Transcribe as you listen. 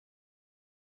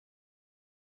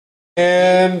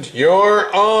And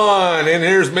you're on. And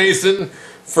here's Mason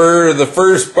for the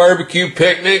first barbecue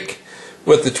picnic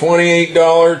with the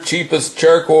 $28 cheapest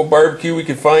charcoal barbecue we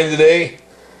could find today.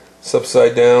 It's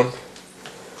upside down.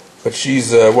 But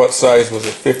she's, what size was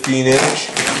it? 15 inch?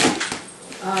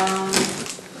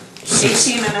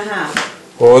 18 and a half.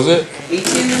 What was it?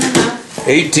 18 and a half.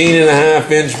 18 and a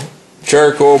half inch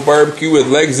charcoal barbecue with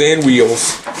legs and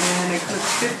wheels. And it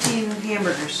cooks 15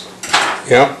 hamburgers.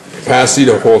 Yep. Capacity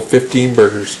to hold 15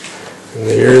 burgers. And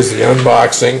here's the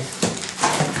unboxing.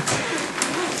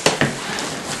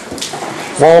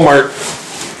 Walmart.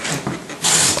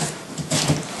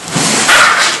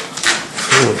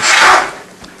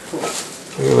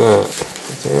 Look at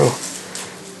that.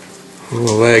 All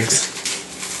the legs.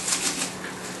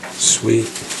 Sweet.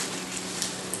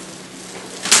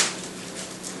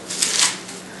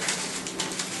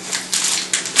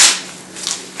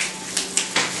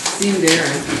 Seemed there.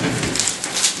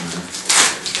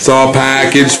 It's all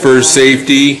packaged for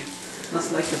safety.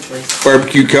 Must like the place.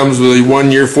 Barbecue comes with a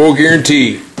 1-year full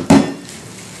guarantee.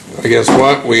 I guess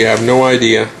what? We have no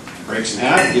idea. Breaks in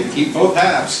half, you get to keep both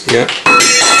halves. Yep.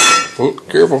 Oh,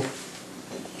 careful.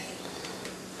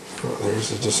 Oh, there's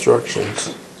the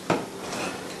destructions.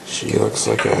 She looks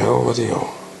like a hell of a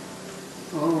deal.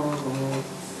 Oh.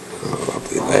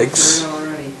 Lovely legs.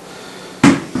 Already.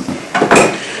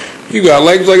 You got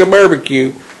legs like a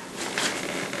barbecue.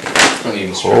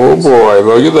 Oh boy,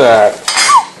 look at that.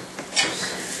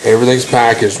 Everything's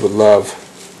packaged with love.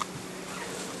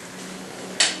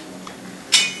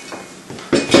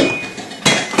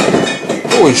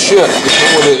 Holy shit,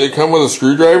 it come with a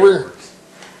screwdriver?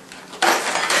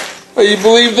 Oh, you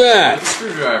believe that?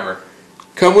 Screwdriver.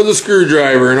 Come with a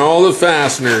screwdriver and all the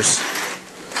fasteners.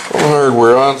 All the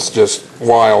hardware, that's just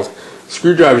wild.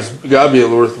 Screwdriver's gotta be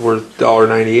worth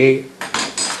 $1.98.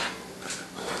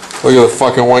 Look at the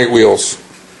fucking white wheels.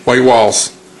 White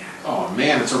walls. Oh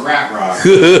man, it's a rat rod.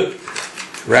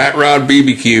 ROD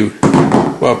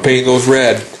BBQ. Well, paint those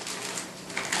red.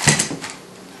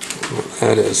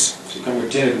 That is. Does it come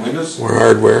with tinted windows? More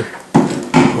hardware.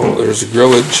 Oh, there's a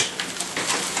grillage.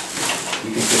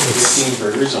 You can put 15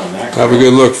 burgers on that. Have a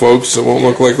good look, folks. It won't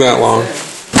look like that long.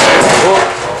 Oh,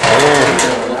 It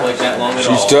doesn't look like that long at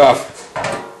all. she's tough.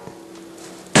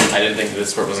 I didn't think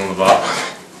this part was on the bottom.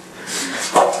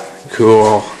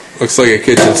 Cool. Looks like a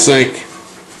kitchen sink.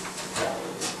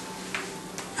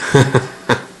 It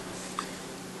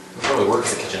probably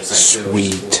works in the kitchen sink too.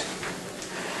 Sweet.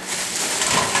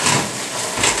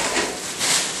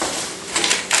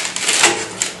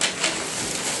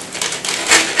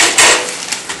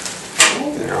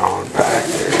 They're all unpacked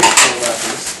there.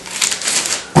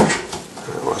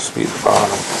 That must be the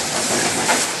bottom.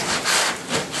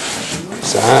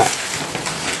 What's that?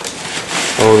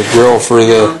 Oh, the grill for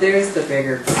Oh, the... there's the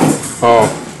bigger. Oh,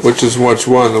 which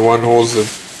one? The one holds the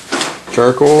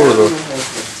charcoal or the...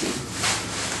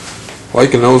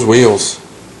 Liking those wheels.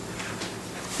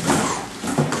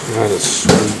 That is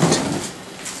sweet.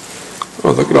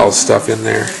 Oh, look at all the stuff in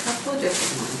there. A couple of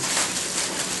different ones.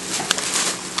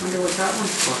 Wonder what that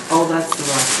one's for. Oh, that's the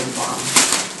rest of the bottom.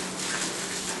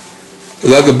 Is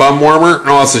that the bum warmer?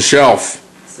 No, it's a shelf.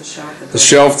 It's the shelf. The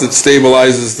shelf that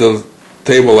stabilizes the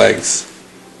table legs.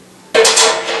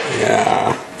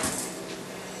 Yeah.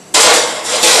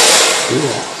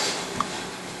 Cool.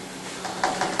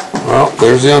 Well,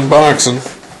 there's the unboxing.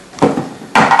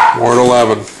 More at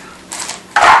 11.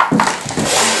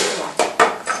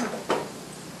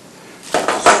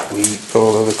 Sweet.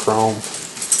 Oh, look at the chrome.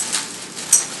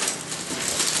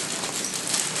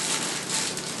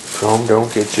 Chrome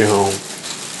don't get you home.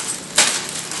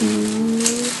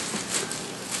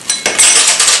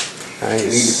 Nice. I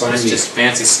need to find It's me. just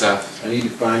fancy stuff. I need to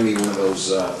find me one of those.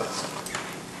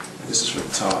 This is for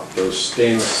the top. Those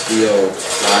stainless steel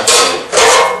flashlights.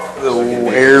 The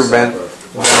air vent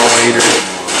ventilator.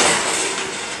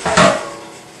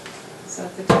 Is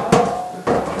that the top?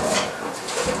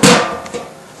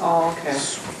 Oh, okay.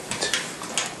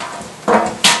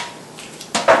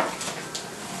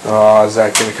 Oh, is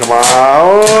that gonna come on?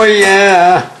 Oh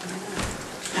yeah!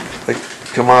 Like,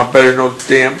 come on, better no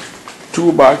damn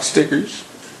toolbox stickers.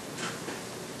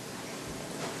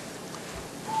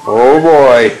 Oh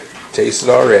boy, taste it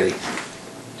already.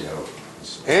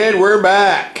 And we're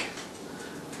back.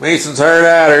 Mason's hard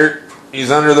at her. He's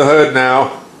under the hood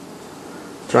now,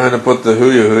 trying to put the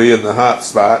hooey in the hot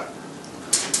spot.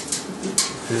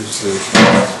 Here's the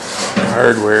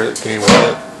hardware that came with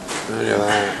it. Look at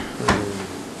that.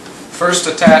 First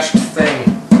attached thing.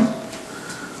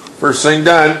 First thing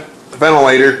done, the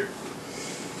ventilator.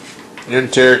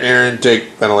 Air intake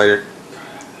ventilator.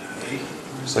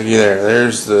 Looky there.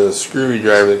 There's the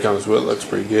screwdriver that comes with it. Looks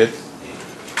pretty good.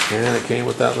 And it came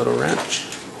with that little wrench.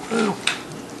 Wow.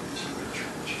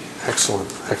 Excellent,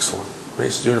 excellent.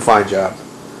 Mason's doing a fine job.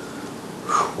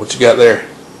 What you got there?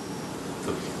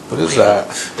 What is that?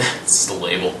 It's the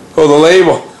label. Oh, the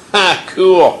label. Ha,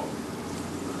 cool.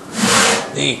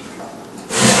 Neat.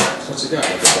 What's it got?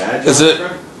 Like a badge? Is on it? the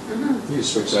front? You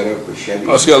just switch that out with Chevy.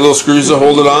 Oh, it's got little screws to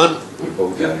hold it on. You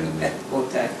both got it in there.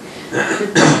 Okay.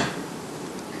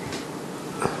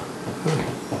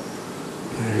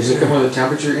 Does it come with a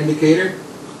temperature indicator?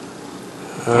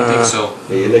 I don't think so.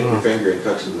 Yeah, you lick your finger and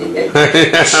touch it to the lid.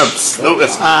 Oh,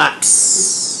 it's hot.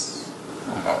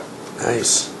 Oh.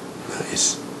 Nice,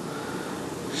 nice.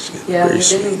 Yeah, they Very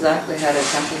didn't exactly have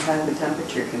the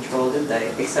temperature control, did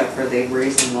they? Except for they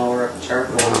raised and lower up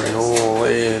charcoal. An old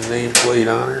nameplate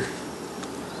on her.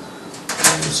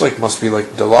 It's like must be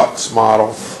like deluxe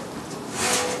model.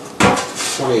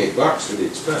 $28, what do you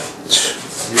expect?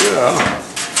 Yeah.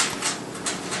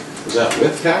 Was that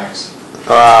with tax?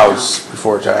 Ah, it was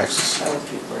before taxes. That was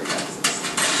before taxes.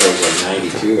 So it was like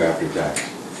 92 after tax.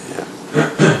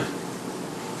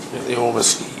 Yeah, the old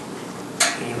mesquite.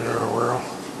 Even in our world.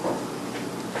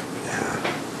 Yeah.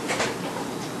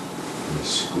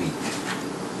 Sweet.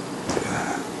 Look at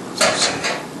that. What's that say?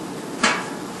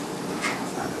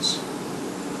 That is.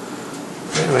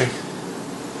 Anyway.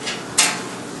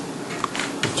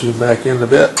 Tune back in a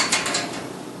bit.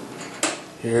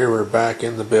 Here we're back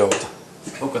in the build.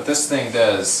 Look what this thing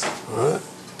does. What?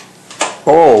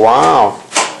 Oh wow.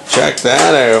 Check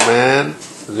that out, man.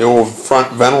 The old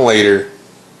front ventilator.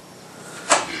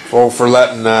 Oh, for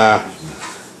letting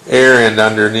air in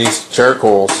underneath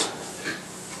charcoals.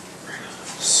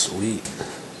 Sweet.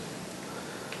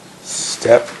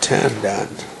 Step 10 done.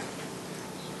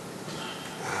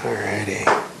 Alrighty.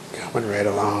 Coming right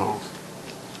along.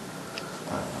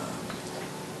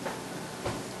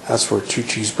 That's for 2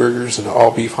 cheeseburgers and an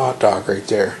all beef hot dog right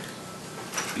there.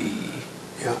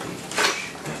 Yeah.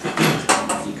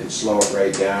 You can slow it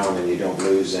right down and you don't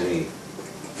lose any.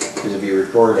 Because if you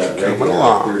record at Coming regular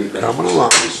along, 30 coming frames,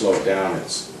 along. you slow it down,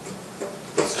 it's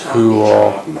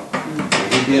Cool. choppy.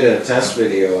 He did a test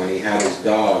video and he had his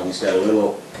dog. He's got a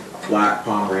little black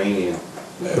Pomeranian,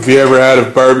 Have you ever had a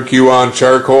barbecue on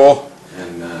charcoal?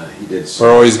 and he did Or some.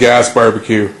 always gas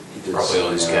barbecue? He did Probably some,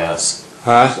 always gas.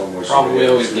 Huh? slow motion Probably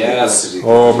video. always It's really cool gas. 'cause he Oh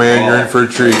puts the man, you're in ball for a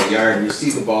treat. in the yard, and you see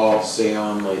the ball stay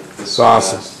on like this. It's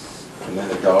awesome. And then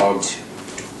the dog,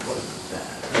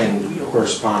 and of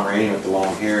course Pomeranian with the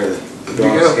long hair. The There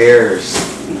you dog's go. hair is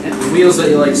And the wheels that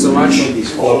you like so much.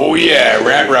 these Oh yeah,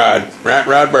 rat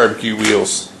rod barbecue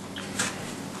wheels.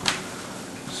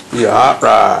 Be a hot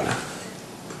rod.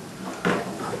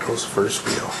 That goes first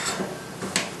wheel.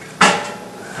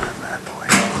 Bad boy.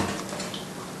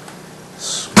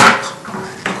 Sweet.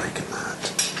 I'm liking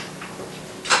that.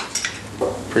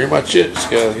 Pretty much it. Just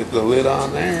gotta get the lid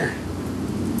on there.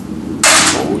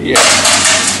 Oh yeah.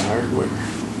 Hardware.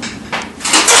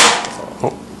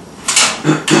 Oh.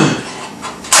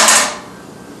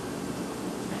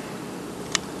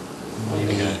 How are you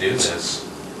gonna do this?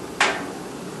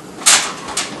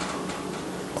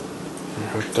 They're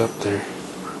hooked up there.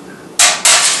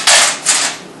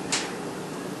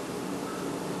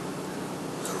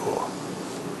 Cool.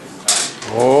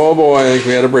 Oh boy, I think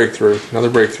we had a breakthrough. Another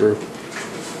breakthrough.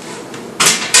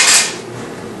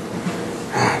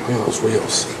 Ah, look at those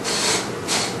wheels.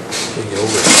 Can't get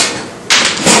over it.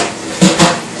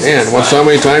 Man, how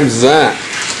many times is that?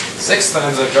 6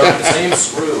 times I've dropped the same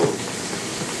screw.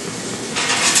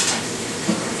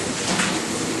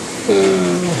 I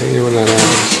hate when that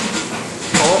happens.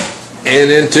 In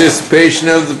anticipation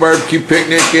of the barbecue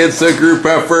picnic, it's a group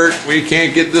effort. We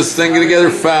can't get this thing together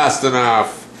fast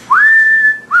enough.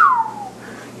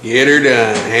 Get her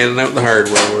done. Handing out the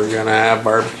hardware. We're gonna have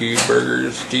barbecue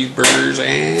burgers, cheeseburgers,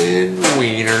 and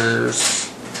wieners.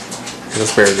 And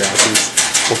asparagrassies.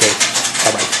 Okay.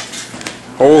 Bye bye.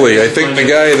 Holy, I think the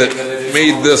guy that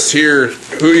made this here,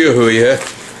 hooya.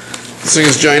 This thing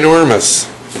is ginormous.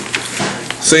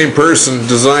 Same person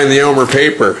designed the Elmer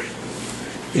paper.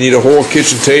 You need a whole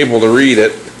kitchen table to read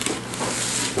it.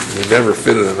 You never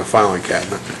fit it in a filing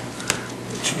cabinet.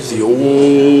 Use the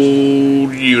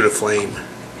old Utaflame.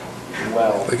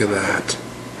 Well. Look at that.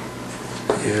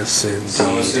 Yes, So I'm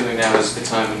indeed. assuming now is the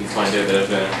time when you find out that I've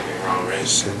done anything wrong, right?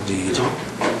 Yes, indeed.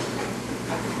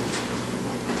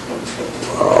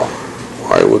 Wow.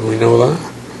 Why would we know that?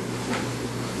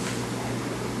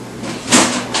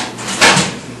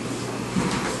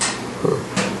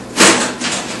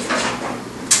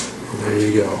 There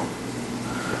you go.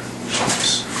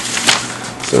 Jeez.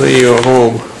 So then you go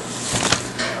home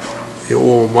The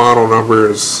old model number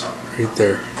is right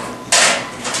there.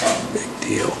 Big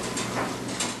deal.